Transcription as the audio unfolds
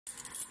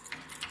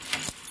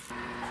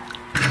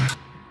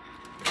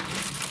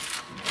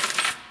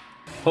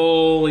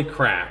Holy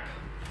crap.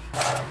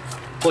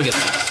 Look at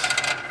this.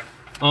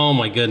 Oh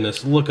my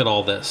goodness, look at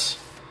all this.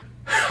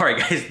 All right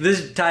guys,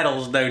 this title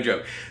is no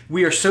joke.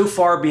 We are so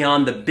far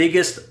beyond the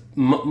biggest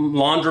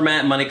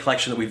laundromat money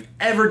collection that we've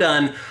ever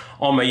done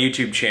on my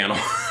YouTube channel.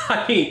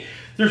 I mean,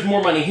 there's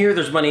more money here,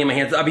 there's money in my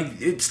hands. I mean,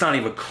 it's not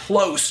even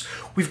close.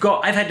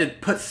 I've had to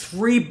put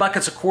 3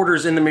 buckets of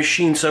quarters in the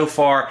machine so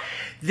far.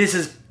 This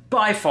is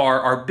by far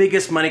our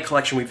biggest money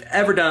collection we've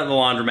ever done at the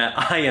laundromat.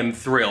 I am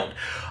thrilled.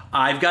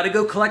 I've got to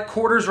go collect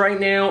quarters right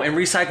now and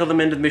recycle them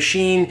into the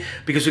machine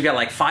because we've got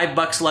like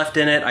 $5 left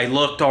in it. I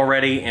looked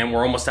already and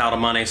we're almost out of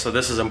money. So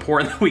this is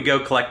important that we go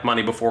collect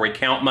money before we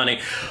count money.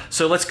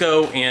 So let's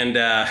go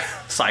and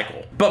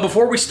cycle. But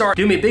before we start,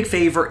 do me a big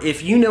favor.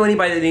 If you know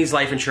anybody that needs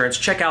life insurance,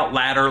 check out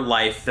Ladder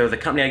Life. They're the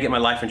company I get my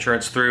life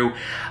insurance through.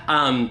 They're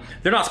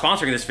not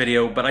sponsoring this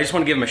video, but I just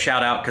want to give them a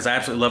shout out because I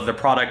absolutely love their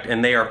product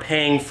and they are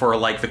paying for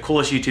like the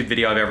coolest YouTube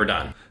video I've ever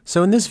done.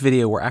 So in this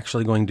video, we're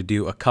actually going to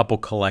do a couple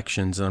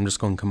collections and I'm just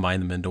going to combine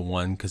them into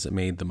one because it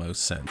made the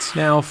most sense.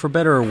 Now, for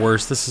better or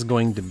worse, this is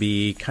going to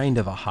be kind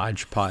of a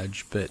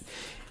hodgepodge, but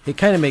it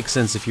kind of makes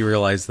sense if you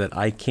realize that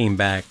I came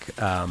back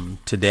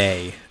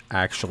today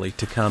actually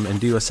to come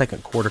and do a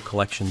second quarter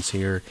collections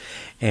here,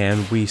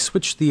 and we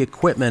switched the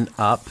equipment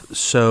up.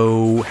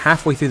 So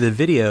halfway through the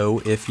video,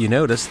 if you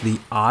notice, the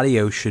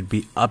audio should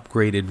be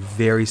upgraded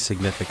very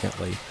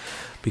significantly.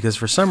 Because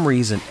for some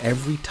reason,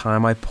 every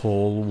time I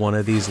pull one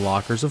of these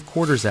lockers of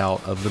quarters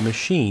out of the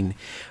machine,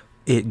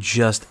 it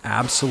just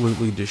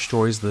absolutely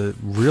destroys the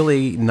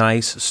really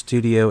nice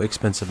studio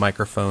expensive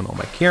microphone on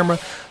my camera.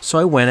 So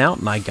I went out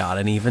and I got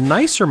an even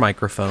nicer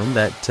microphone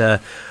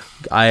that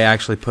I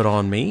actually put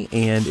on me,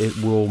 and it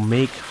will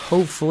make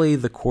hopefully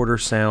the quarter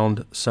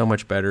sound so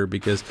much better,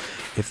 because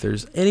if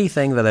there's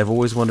anything that I've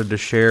always wanted to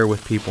share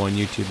with people on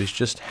YouTube is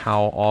just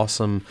how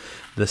awesome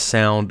the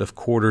sound of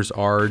quarters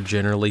are,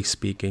 generally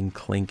speaking,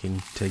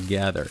 clinking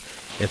together.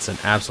 It's an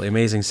absolutely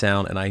amazing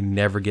sound and I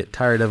never get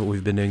tired of it.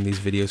 We've been doing these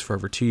videos for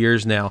over 2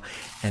 years now,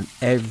 and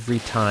every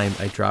time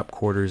I drop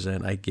quarters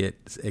in, I get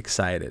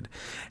excited.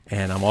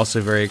 And I'm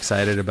also very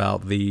excited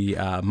about the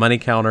money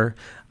counter,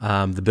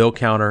 the bill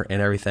counter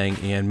and everything.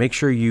 And make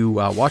sure you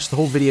watch the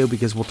whole video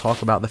because we'll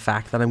talk about the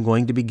fact that I'm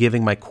going to be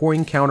giving my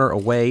coin counter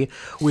away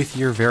with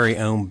your very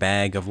own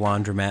bag of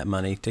laundromat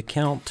money to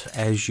count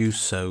as you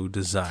so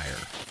desire.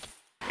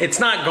 It's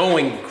not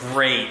going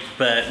great,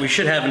 but we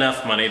should have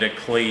enough money to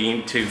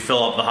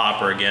fill up the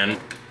hopper again.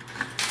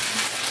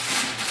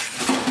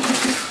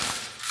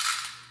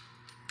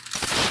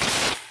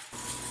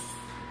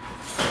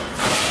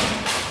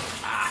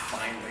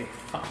 Finally.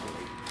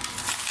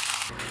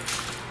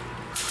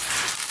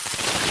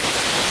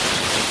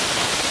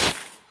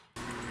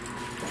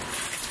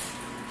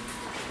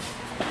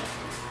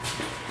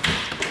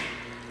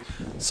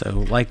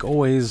 So like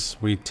always,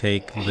 we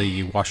take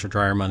the washer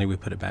dryer money, we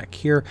put it back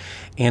here,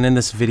 and in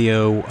this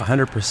video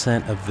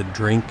 100% of the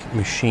drink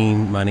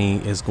machine money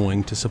is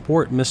going to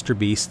support Mr.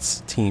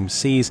 Beast's Team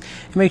C's.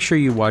 And make sure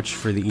you watch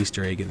for the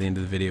Easter egg at the end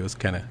of the video. It's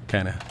kind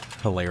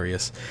of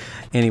hilarious.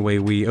 Anyway,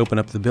 we open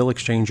up the bill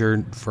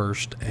exchanger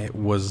first. It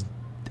was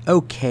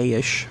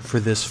okay-ish for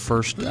this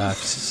first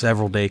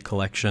several day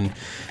collection,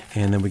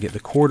 and then we get the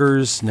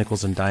quarters,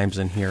 nickels and dimes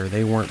in here.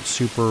 They weren't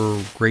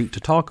super great to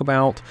talk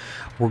about.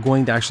 We're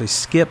going to actually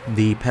skip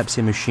the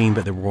Pepsi machine,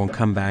 but then we're going to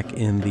come back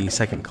in the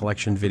second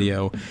collection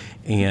video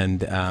and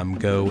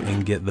go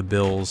and get the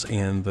bills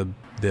and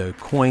the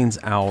coins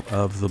out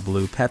of the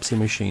blue Pepsi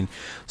machine.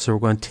 So we're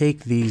going to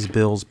take these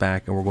bills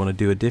back and we're going to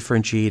do a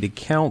differentiated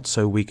count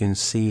so we can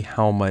see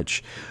how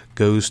much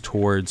goes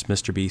towards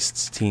Mr.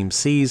 Beast's Team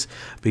C's,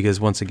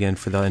 because once again,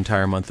 for the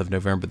entire month of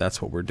November,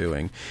 that's what we're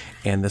doing.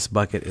 And this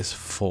bucket is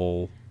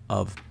full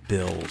of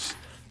bills,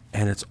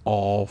 and it's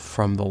all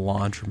from the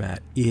laundromat.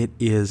 It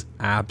is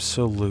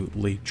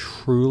absolutely,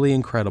 truly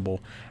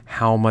incredible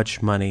how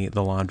much money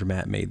the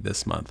laundromat made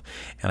this month.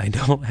 And I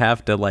don't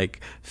have to like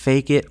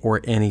fake it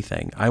or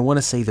anything. I want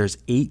to say there's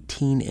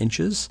 18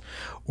 inches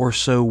or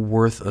so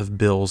worth of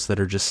bills that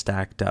are just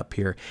stacked up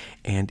here,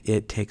 and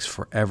it takes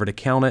forever to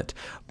count it.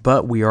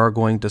 But we are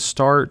going to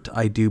start,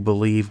 I do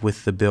believe,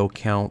 with the bill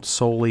count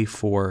solely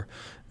for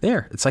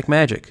there. It's like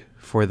magic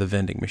for the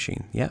vending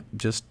machine. Yeah,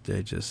 just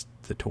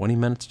the 20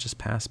 minutes just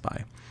passed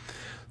by.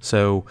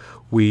 So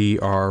we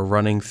are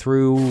running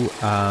through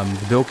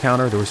the bill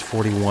counter. There was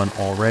 41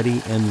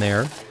 already in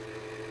there.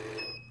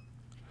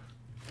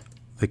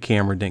 The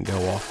camera didn't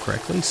go off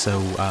correctly, so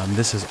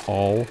this is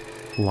all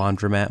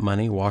laundromat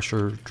money,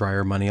 washer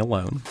dryer money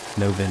alone,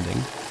 no vending.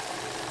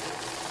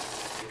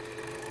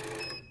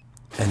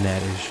 And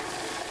that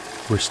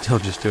is, we're still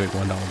just doing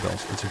 $1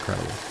 bills. It's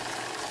incredible.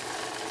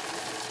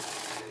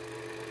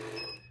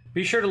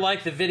 Be sure to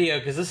like the video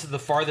because this is the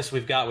farthest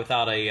we've got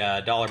without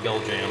a dollar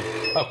bill jam.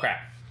 Oh crap.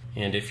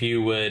 And if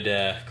you would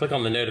click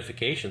on the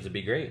notifications, it'd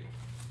be great.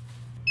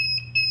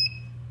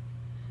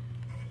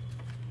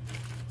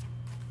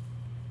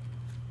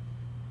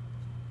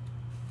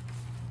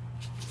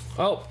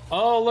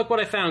 Oh, look what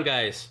I found,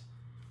 guys.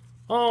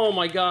 Oh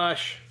my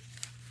gosh.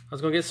 I was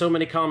gonna get so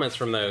many comments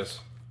from those.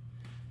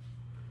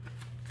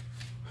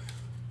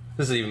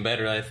 This is even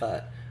better than I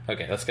thought.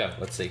 Okay, let's go.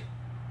 Let's see.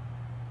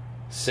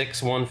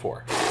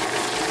 614.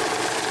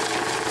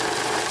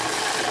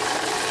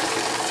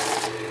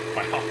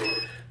 Wow.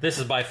 This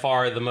is by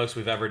far the most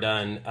we've ever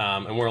done,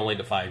 and we're only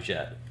to 5s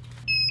yet.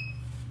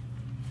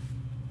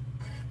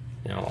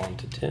 Now on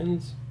to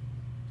 10s.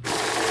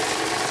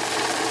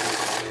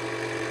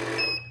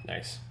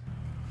 Nice.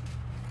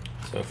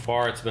 So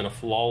far it's been a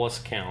flawless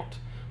count.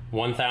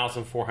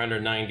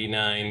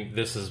 1,499.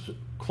 This is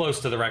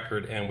close to the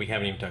record, and we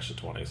haven't even touched the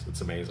 20s.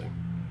 It's amazing.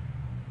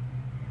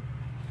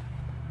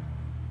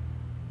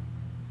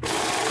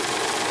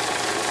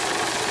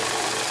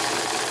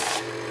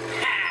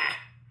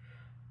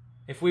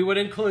 If we would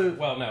include,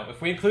 well, no,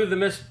 if we include the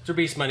Mr.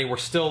 Beast money, we're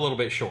still a little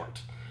bit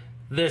short.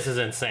 This is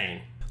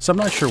insane. So I'm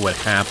not sure what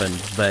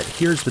happened, but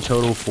here's the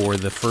total for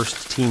the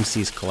first Team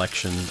C's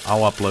collection.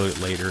 I'll upload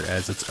it later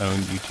as its own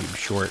YouTube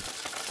short.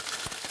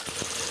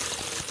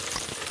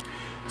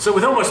 So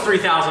with almost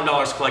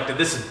 $3,000 collected,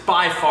 this is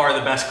by far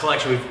the best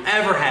collection we've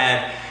ever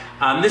had.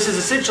 This is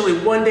essentially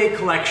one-day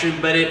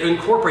collection, but it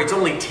incorporates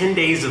only 10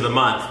 days of the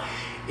month.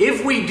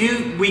 If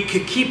we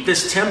could keep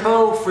this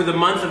tempo for the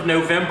month of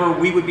November,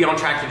 we would be on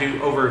track to do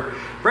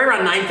right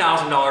around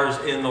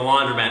 $9,000 in the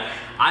laundromat.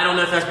 I don't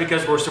know if that's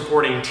because we're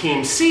supporting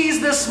Team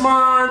C's this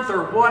month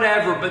or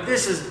whatever, but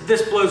this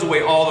blows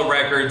away all the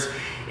records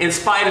in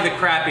spite of the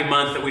crappy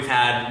month that we've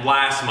had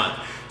last month.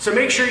 So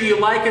make sure you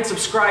like and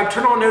subscribe,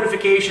 turn on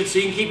notifications so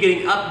you can keep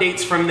getting updates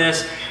from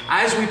this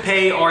as we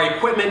pay our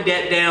equipment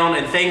debt down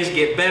and things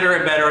get better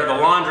and better at the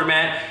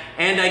laundromat,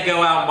 and I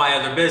go out and buy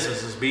other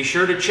businesses. Be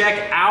sure to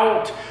check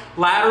out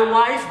Ladder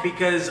Life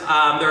because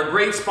they're a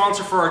great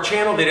sponsor for our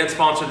channel. They didn't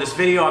sponsor this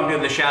video. I'm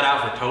doing the shout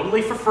out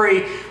totally for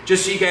free,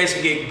 just so you guys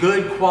can get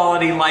good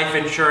quality life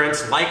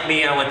insurance. Like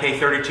me, I only pay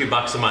 32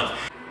 bucks a month.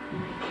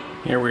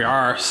 Here we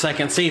are,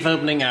 second safe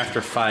opening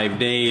after 5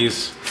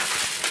 days.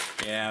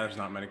 Yeah, there's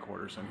not many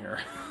quarters in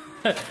here.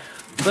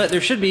 But there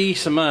should be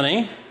some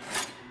money.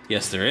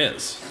 Yes, there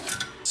is.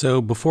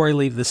 So before I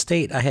leave the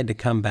state, I had to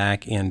come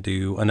back and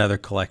do another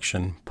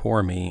collection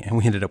for me, and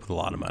we ended up with a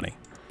lot of money.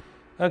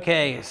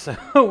 Okay, so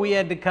we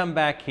had to come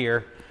back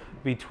here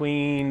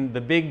between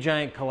the big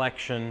giant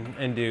collection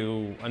and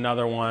do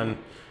another one.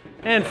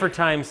 And for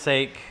time's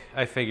sake,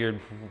 I figured,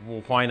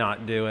 well, why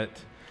not do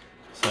it?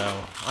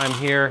 So I'm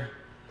here,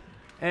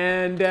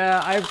 and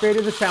I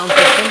upgraded the sound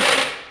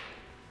system.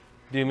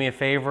 Do me a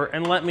favor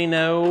and let me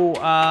know,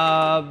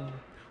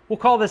 we'll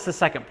call this the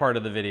second part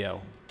of the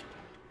video.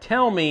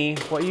 Tell me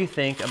what you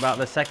think about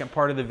the second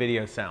part of the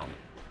video sound,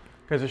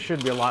 because it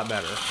should be a lot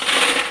better.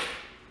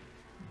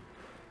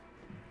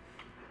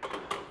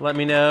 Let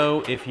me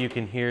know if you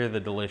can hear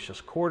the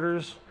delicious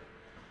quarters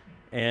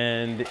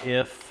and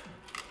if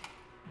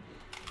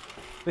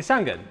they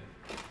sound good.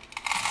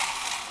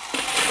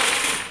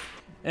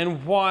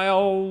 And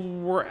while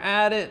we're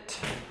at it,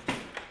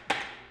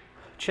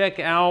 check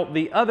out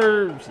the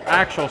other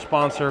actual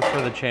sponsor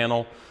for the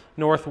channel,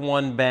 North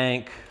One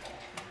Bank.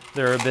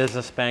 They're a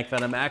business bank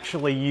that I'm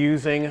actually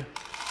using.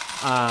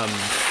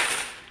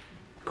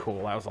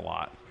 Cool, that was a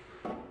lot.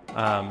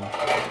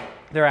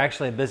 They're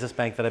actually a business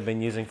bank that I've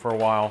been using for a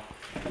while.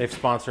 They've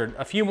sponsored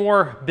a few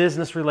more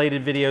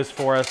business-related videos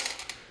for us.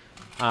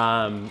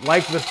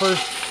 Like the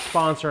first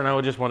sponsor, and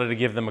I just wanted to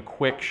give them a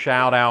quick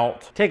shout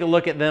out. Take a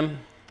look at them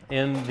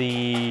in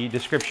the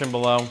description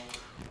below,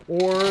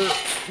 or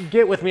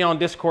get with me on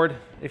Discord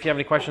if you have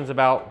any questions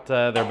about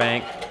their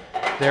bank.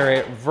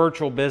 They're a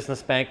virtual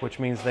business bank, which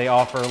means they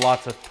offer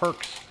lots of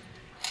perks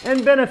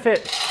and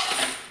benefits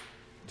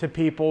to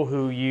people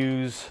who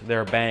use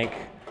their bank.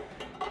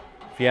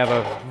 If you have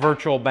a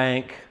virtual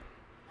bank,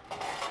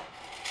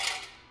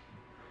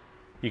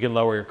 you can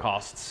lower your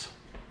costs.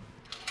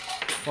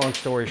 Long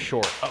story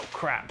short, oh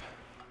crap.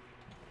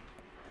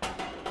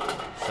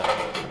 So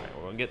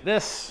we'll get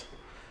this.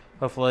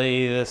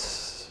 Hopefully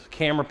this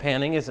camera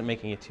panning isn't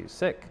making you too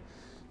sick.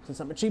 Since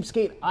I'm a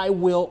cheapskate, I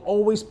will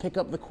always pick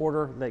up the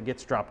quarter that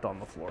gets dropped on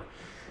the floor.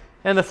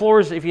 And the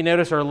floors, if you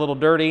notice, are a little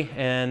dirty,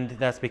 and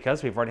that's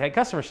because we've already had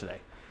customers today.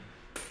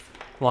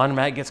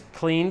 Laundromat gets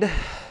cleaned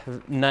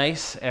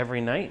nice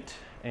every night,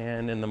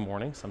 and in the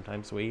morning,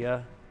 sometimes we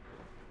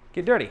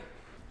get dirty.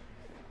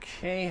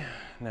 Okay,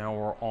 now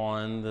we're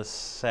on the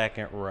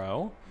second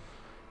row,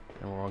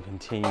 and we're gonna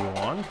continue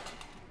on.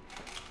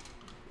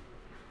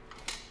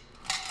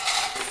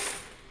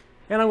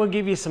 And I'm gonna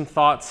give you some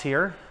thoughts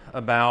here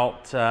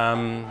about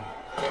the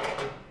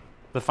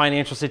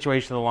financial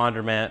situation of the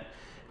laundromat.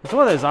 It's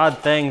one of those odd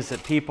things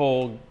that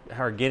people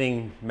are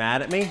getting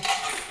mad at me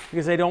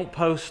because they don't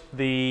post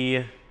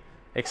the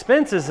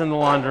expenses in the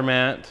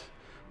laundromat,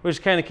 which is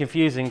kind of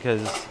confusing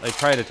because I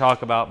try to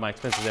talk about my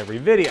expenses every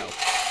video.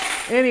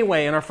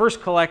 Anyway, in our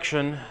first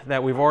collection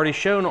that we've already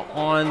shown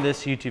on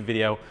this YouTube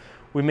video,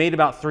 we made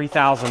about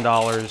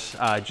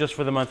 $3,000 just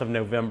for the month of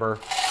November.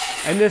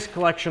 And this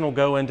collection will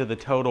go into the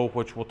total,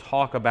 which we'll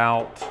talk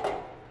about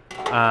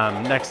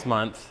next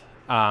month.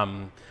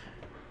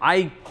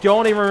 I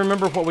don't even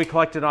remember what we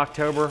collected in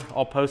October.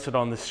 I'll post it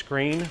on the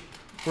screen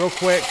real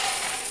quick.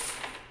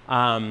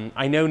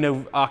 I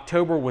know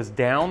October was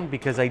down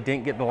because I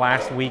didn't get the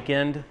last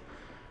weekend,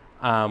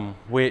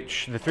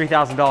 which the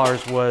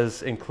 $3,000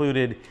 was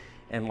included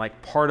in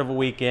like part of a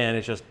weekend.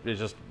 It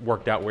just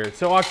worked out weird.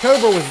 So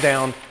October was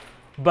down,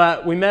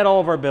 but we met all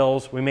of our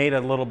bills. We made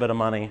a little bit of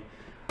money.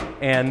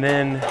 And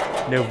then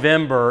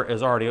November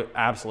is already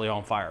absolutely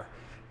on fire.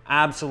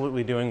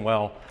 Absolutely doing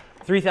well.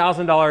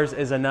 $3,000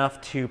 is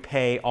enough to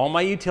pay all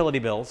my utility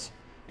bills,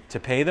 to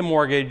pay the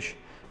mortgage,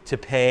 to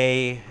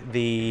pay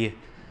the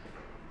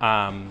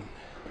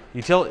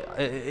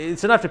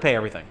it's enough to pay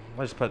everything.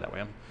 Let's just put it that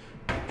way. I'm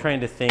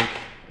trying to think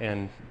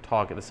and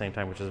talk at the same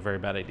time, which is a very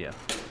bad idea.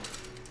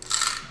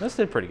 This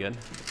did pretty good.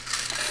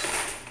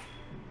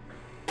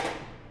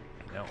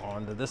 Now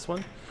on to this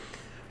one.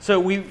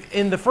 So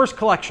in the first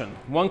collection,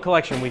 one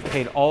collection, we've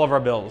paid all of our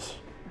bills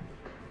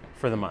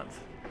for the month.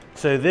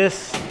 So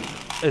this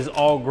is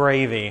all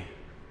gravy.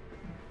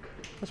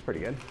 That's pretty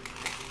good.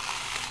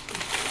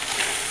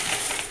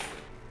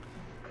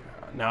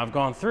 Now I've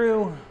gone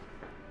through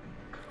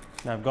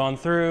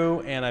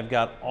and I've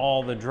got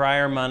all the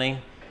dryer money,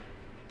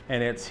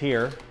 and it's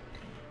here.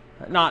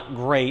 Not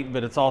great,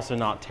 but it's also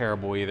not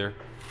terrible either.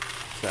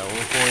 So we'll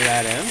pour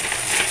that in.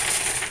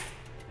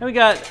 And we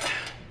got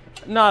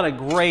not a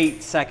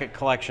great second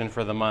collection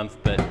for the month,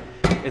 but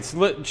it's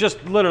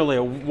just literally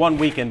one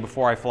weekend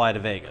before I fly to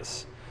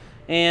Vegas.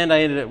 And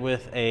I ended it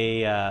with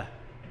a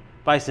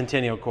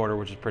bicentennial quarter,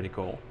 which is pretty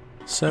cool.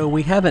 So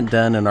we haven't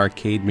done an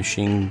arcade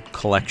machine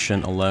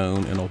collection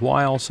alone in a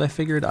while, so I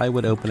figured I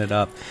would open it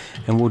up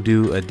and we'll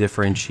do a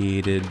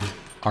differentiated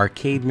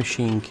arcade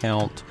machine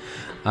count.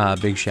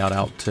 Big shout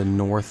out to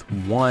North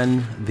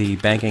One, the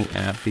banking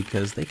app,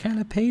 because they kind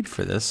of paid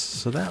for this,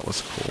 so that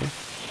was cool.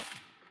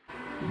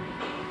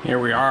 Here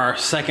we are,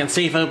 second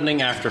safe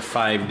opening after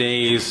 5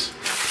 days.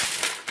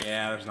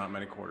 Yeah, there's not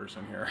many quarters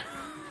in here.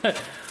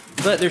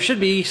 But there should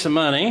be some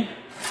money.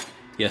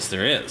 Yes,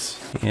 there is.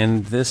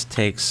 And this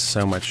takes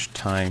so much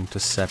time to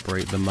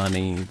separate the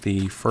money.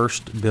 The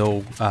first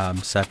bill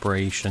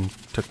separation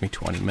took me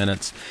 20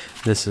 minutes.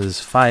 This is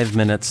 5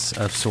 minutes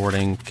of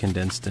sorting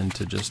condensed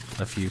into just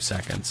a few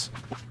seconds.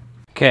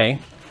 Okay,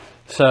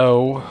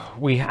 so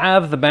we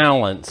have the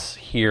balance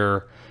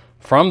here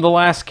from the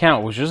last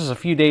count, which was a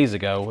few days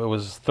ago. It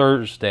was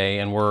Thursday,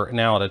 and we're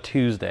now at a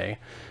Tuesday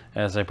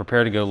as I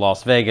prepare to go to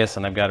Las Vegas,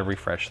 and I've got to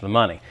refresh the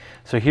money.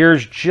 So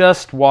here's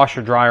just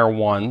washer dryer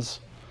ones,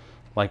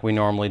 like we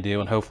normally do,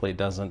 and hopefully it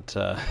doesn't,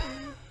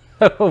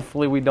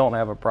 hopefully we don't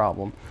have a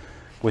problem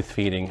with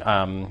feeding.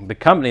 The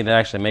company that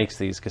actually makes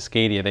these,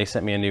 Cascadia, they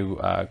sent me a new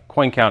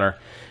coin counter.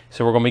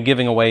 So we're gonna be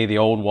giving away the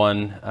old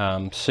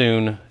one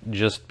soon,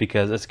 just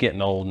because it's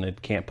getting old and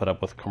it can't put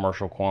up with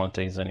commercial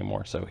quantities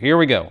anymore. So here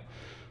we go.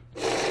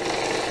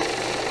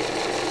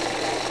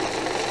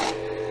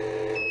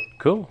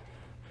 Cool.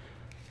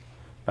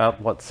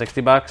 About what,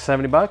 60 bucks,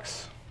 70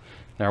 bucks?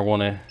 Now we're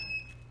gonna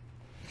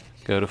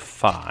go to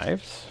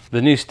fives.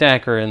 The new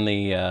stacker in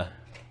the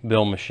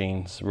bill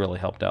machines really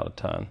helped out a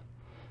ton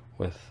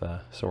with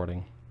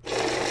sorting.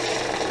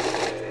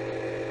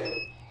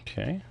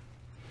 Okay,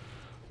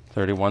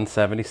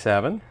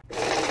 31.77.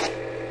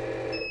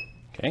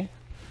 Okay,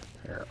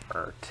 there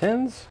are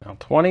 10s, now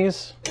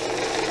 20s.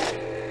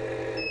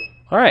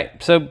 All right,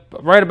 so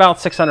right about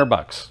 600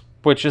 bucks,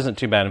 which isn't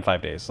too bad in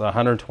 5 days.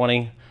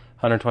 120,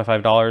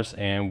 $125,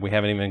 and we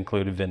haven't even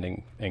included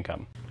vending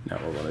income. Now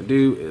what we're gonna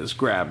do is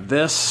grab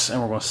this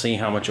and we're gonna see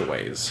how much it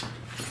weighs.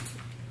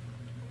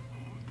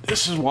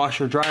 This is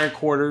washer dryer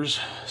quarters,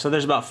 so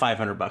there's about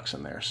 500 bucks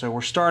in there. So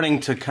we're starting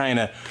to kind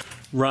of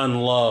run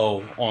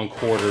low on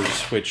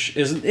quarters, which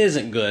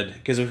isn't good,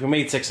 because if we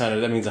made 600,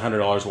 that means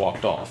 $100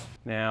 walked off.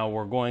 Now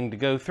we're going to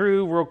go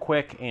through real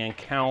quick and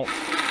count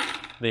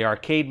the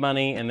arcade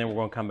money, and then we're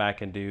going to come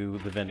back and do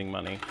the vending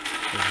money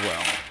as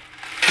well.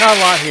 Not a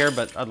lot here,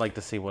 but I'd like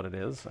to see what it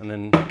is. And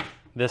then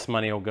this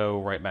money will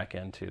go right back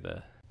into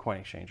the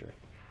coin exchanger.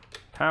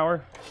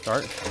 Power,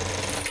 start.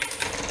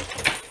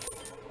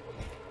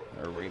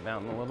 They're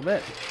rebounding a little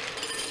bit.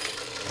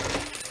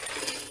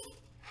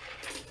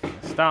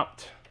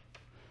 Stopped.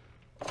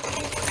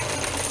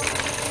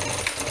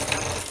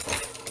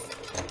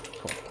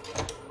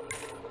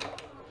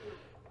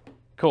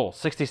 Cool,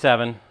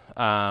 67.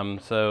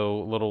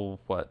 So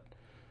little, what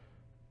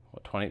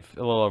 20, a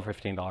little over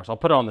 $15. I'll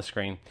put it on the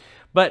screen.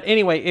 But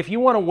anyway, if you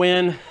want to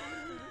win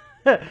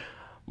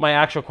my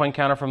actual coin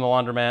counter from the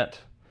Laundromat,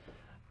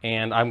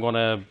 and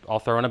I'll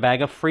throw in a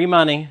bag of free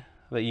money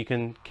that you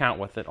can count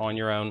with it on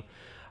your own.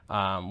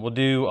 We'll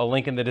do a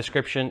link in the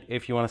description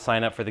if you want to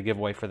sign up for the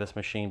giveaway for this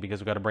machine, because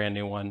we've got a brand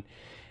new one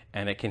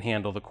and it can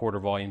handle the quarter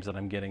volumes that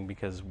I'm getting,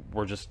 because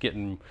we're just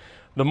getting,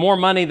 the more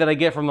money that I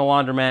get from the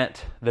Laundromat,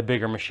 the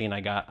bigger machine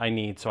I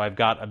need. So I've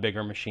got a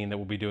bigger machine that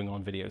we'll be doing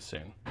on video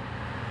soon.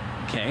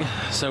 Okay,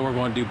 so we're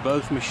going to do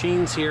both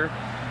machines here.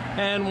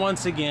 And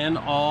once again,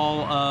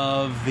 all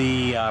of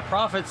the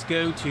profits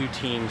go to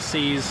Team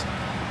C's.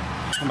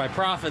 And by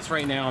profits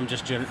right now, I'm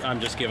just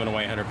giving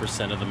away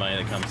 100% of the money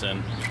that comes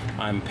in.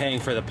 I'm paying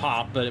for the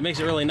pop, but it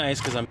makes it really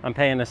nice because I'm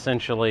paying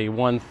essentially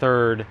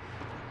 1/3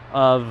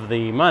 of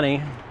the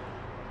money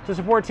to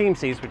support Team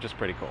C's, which is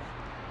pretty cool.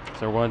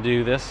 So we're going to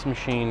do this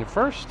machine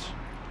first.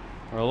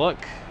 We'll look,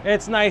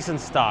 it's nice and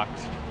stocked.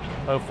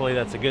 Hopefully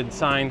that's a good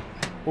sign.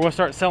 We're going to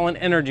start selling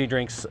energy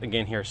drinks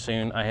again here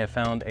soon. I have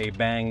found a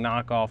Bang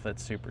knockoff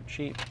that's super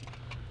cheap.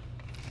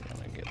 I'm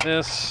going to get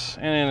this,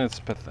 and it's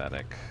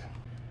pathetic.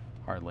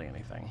 Hardly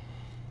anything.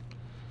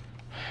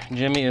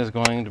 Jimmy is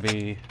going to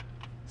be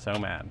so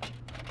mad.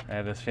 I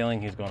have this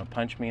feeling he's going to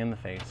punch me in the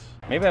face.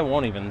 Maybe I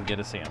won't even get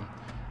to see him.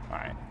 All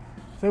right.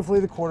 So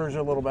hopefully the corners are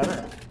a little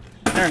better.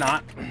 They're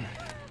not.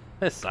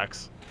 This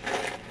sucks.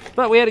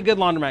 But we had a good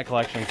laundromat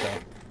collection, so.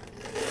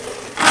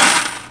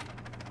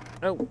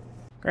 Oh.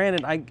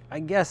 Granted, I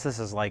guess this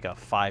is like a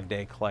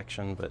 5-day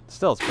collection, but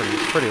still it's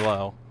pretty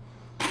low.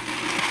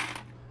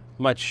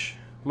 Much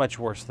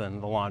worse than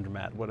the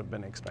laundromat would have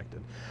been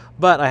expected.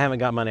 But I haven't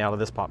got money out of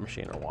this pop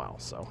machine in a while,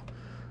 so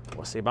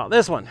we'll see about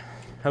this one.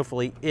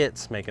 Hopefully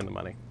it's making the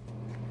money.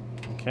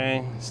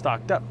 Okay,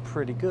 stocked up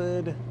pretty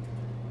good.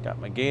 Got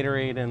my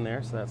Gatorade in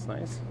there, so that's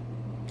nice.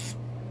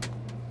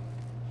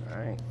 All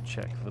right,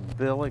 check the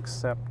bill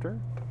acceptor.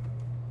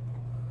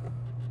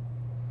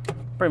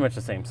 Pretty much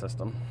the same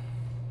system.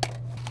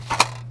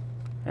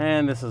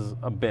 And this is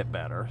a bit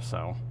better,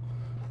 so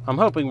I'm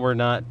hoping we're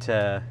not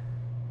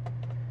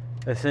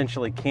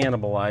essentially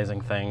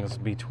cannibalizing things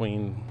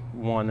between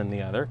one and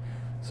the other.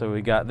 So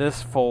we got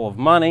this full of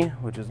money,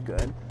 which is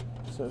good.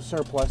 So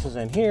surplus is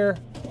in here.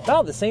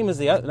 About the same as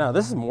the other. No,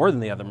 this is more than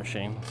the other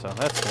machine, so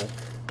that's cool.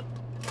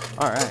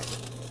 All right.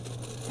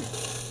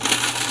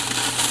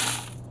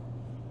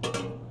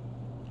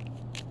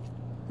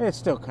 It's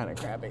still kind of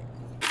crappy.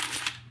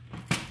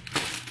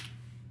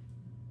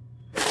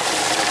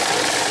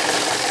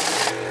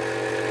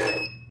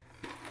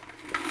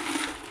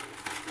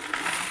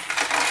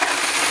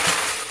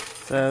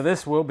 So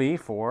this will be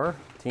for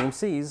Team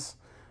C's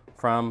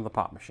from the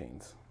pop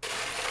machines.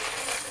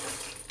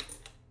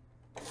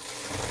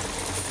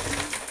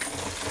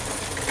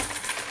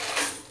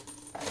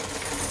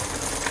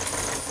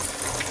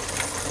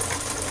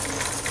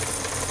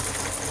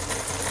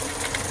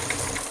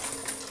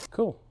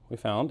 Cool, we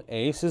found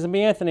a Susan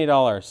B. Anthony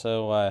dollar,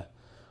 so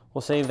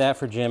we'll save that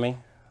for Jimmy.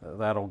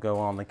 That'll go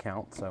on the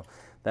count. So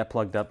that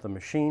plugged up the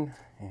machine,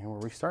 and we're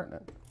restarting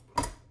it.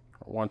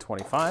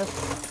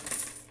 125.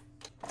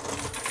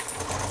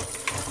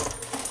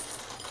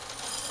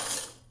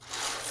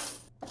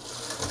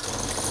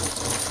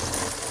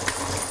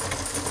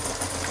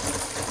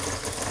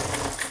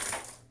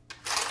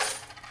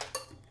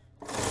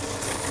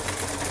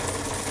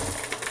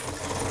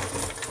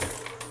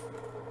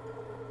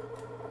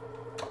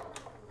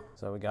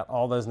 So we got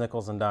all those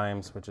nickels and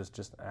dimes, which is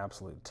just an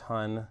absolute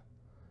ton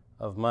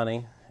of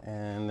money.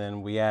 And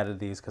then we added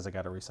these because I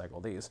got to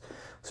recycle these.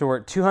 So we're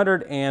at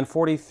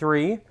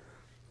 243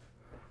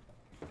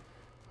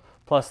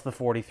 plus the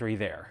 43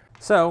 there.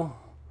 So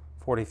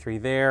 43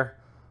 there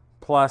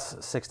plus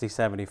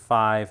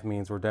 60.75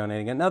 means we're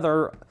donating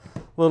another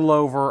little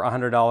over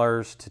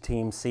 $100 to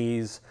Team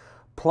C's,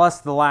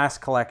 plus the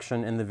last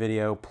collection in the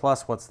video,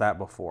 plus what's that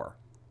before.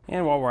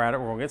 And while we're at it,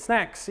 we're gonna get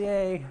snacks,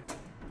 yay.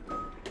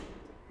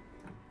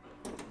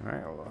 All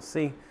right, well, we'll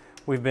see.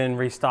 We've been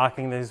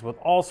restocking these with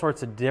all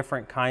sorts of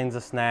different kinds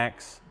of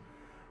snacks,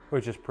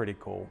 which is pretty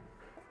cool.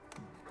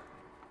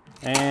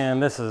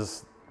 And this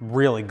is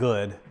really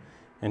good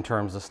in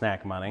terms of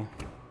snack money.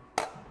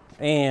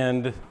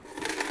 And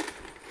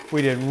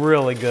we did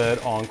really good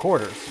on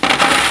quarters.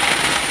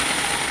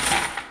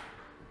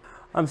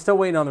 I'm still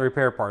waiting on the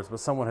repair parts, but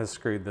someone has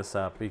screwed this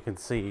up. You can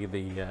see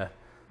the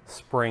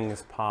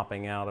springs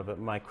popping out of it.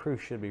 My crew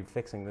should be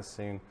fixing this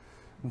soon.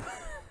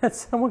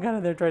 Someone got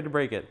in there, tried to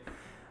break it.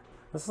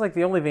 This is like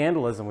the only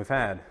vandalism we've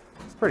had.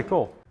 It's pretty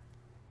cool.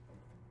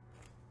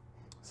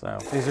 So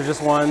these are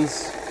just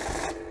ones,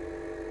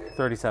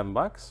 37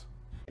 bucks.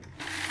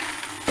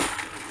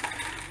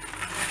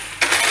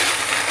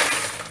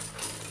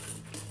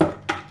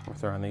 We're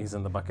throwing these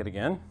in the bucket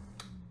again.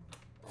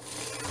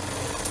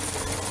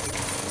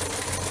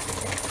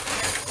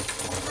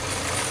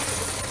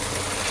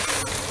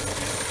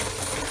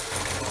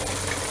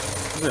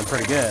 This has been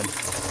pretty good.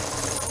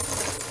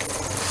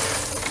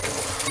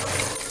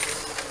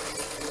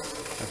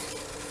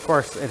 Of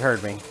course, it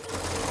hurt me.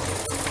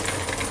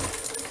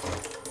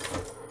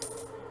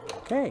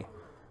 Okay,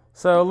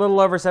 so a little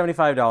over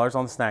 $75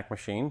 on the snack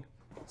machine.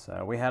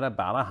 So we had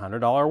about a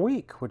 $100 a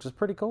week, which is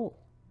pretty cool.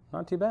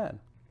 Not too bad.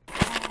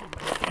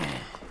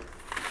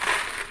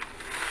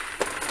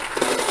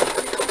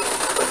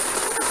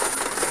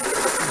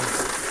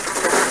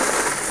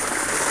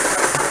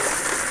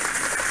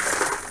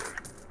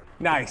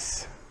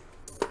 Nice.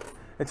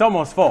 It's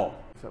almost full.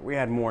 So we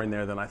had more in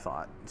there than I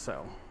thought,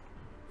 so.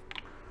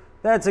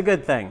 That's a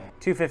good thing.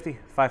 250,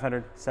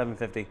 500,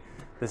 750.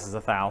 This is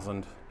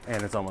 1,000,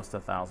 and it's almost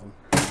 1,000.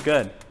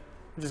 Good,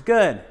 which is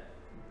good.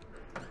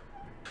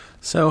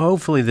 So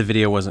hopefully the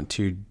video wasn't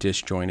too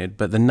disjointed,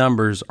 but the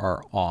numbers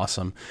are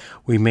awesome.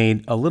 We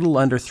made a little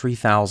under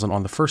 $3,000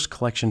 on the first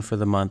collection for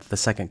the month. The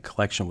second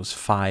collection was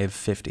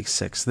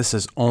 $556. This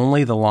is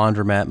only the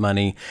laundromat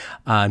money,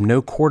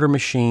 no quarter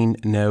machine,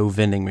 no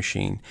vending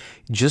machine.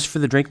 Just for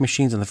the drink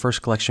machines in the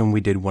first collection,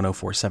 we did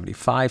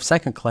 $104.75.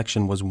 Second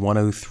collection was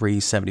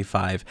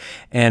 $103.75,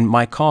 and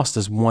my cost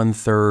is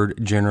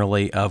 1/3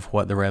 generally of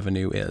what the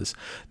revenue is.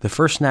 The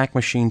first snack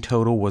machine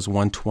total was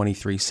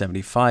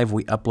 $123.75.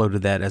 We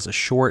uploaded that as a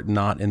short,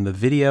 not in the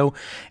video,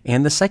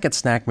 and the second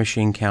snack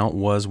machine count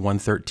was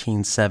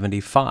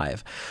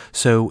 $113.75.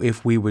 So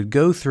if we would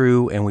go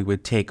through and we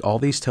would take all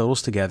these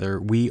totals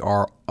together, we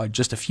are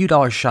just a few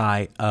dollars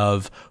shy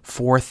of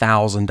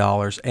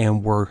 $4,000,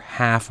 and we're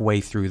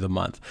halfway through the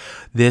month.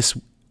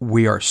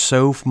 We are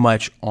so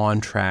much on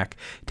track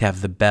to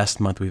have the best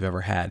month we've ever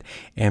had.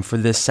 And for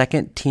this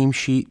second Team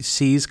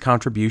C's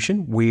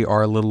contribution, we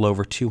are a little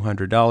over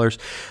 $200.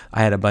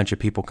 I had a bunch of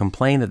people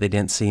complain that they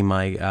didn't see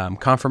my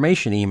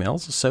confirmation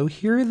emails. So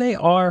here they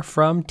are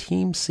from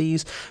Team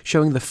C's,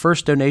 showing the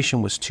first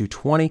donation was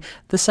 $220,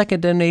 the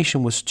second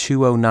donation was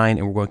 $209,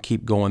 and we're going to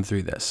keep going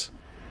through this.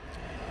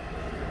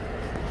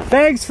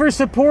 Thanks for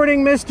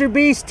supporting Mr.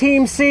 Beast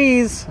Team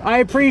C's. I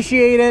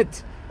appreciate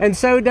it. And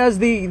so does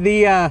the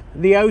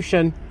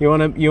ocean. You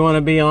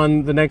wanna be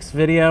on the next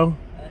video?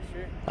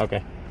 Sure. Okay.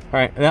 All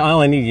right.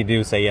 All I need you to do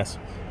is say yes.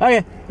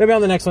 Okay. Maybe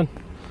on the next one.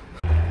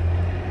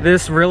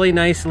 This really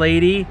nice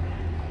lady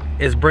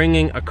is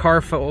bringing a car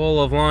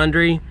full of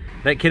laundry.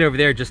 That kid over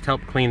there just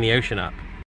helped clean the ocean up.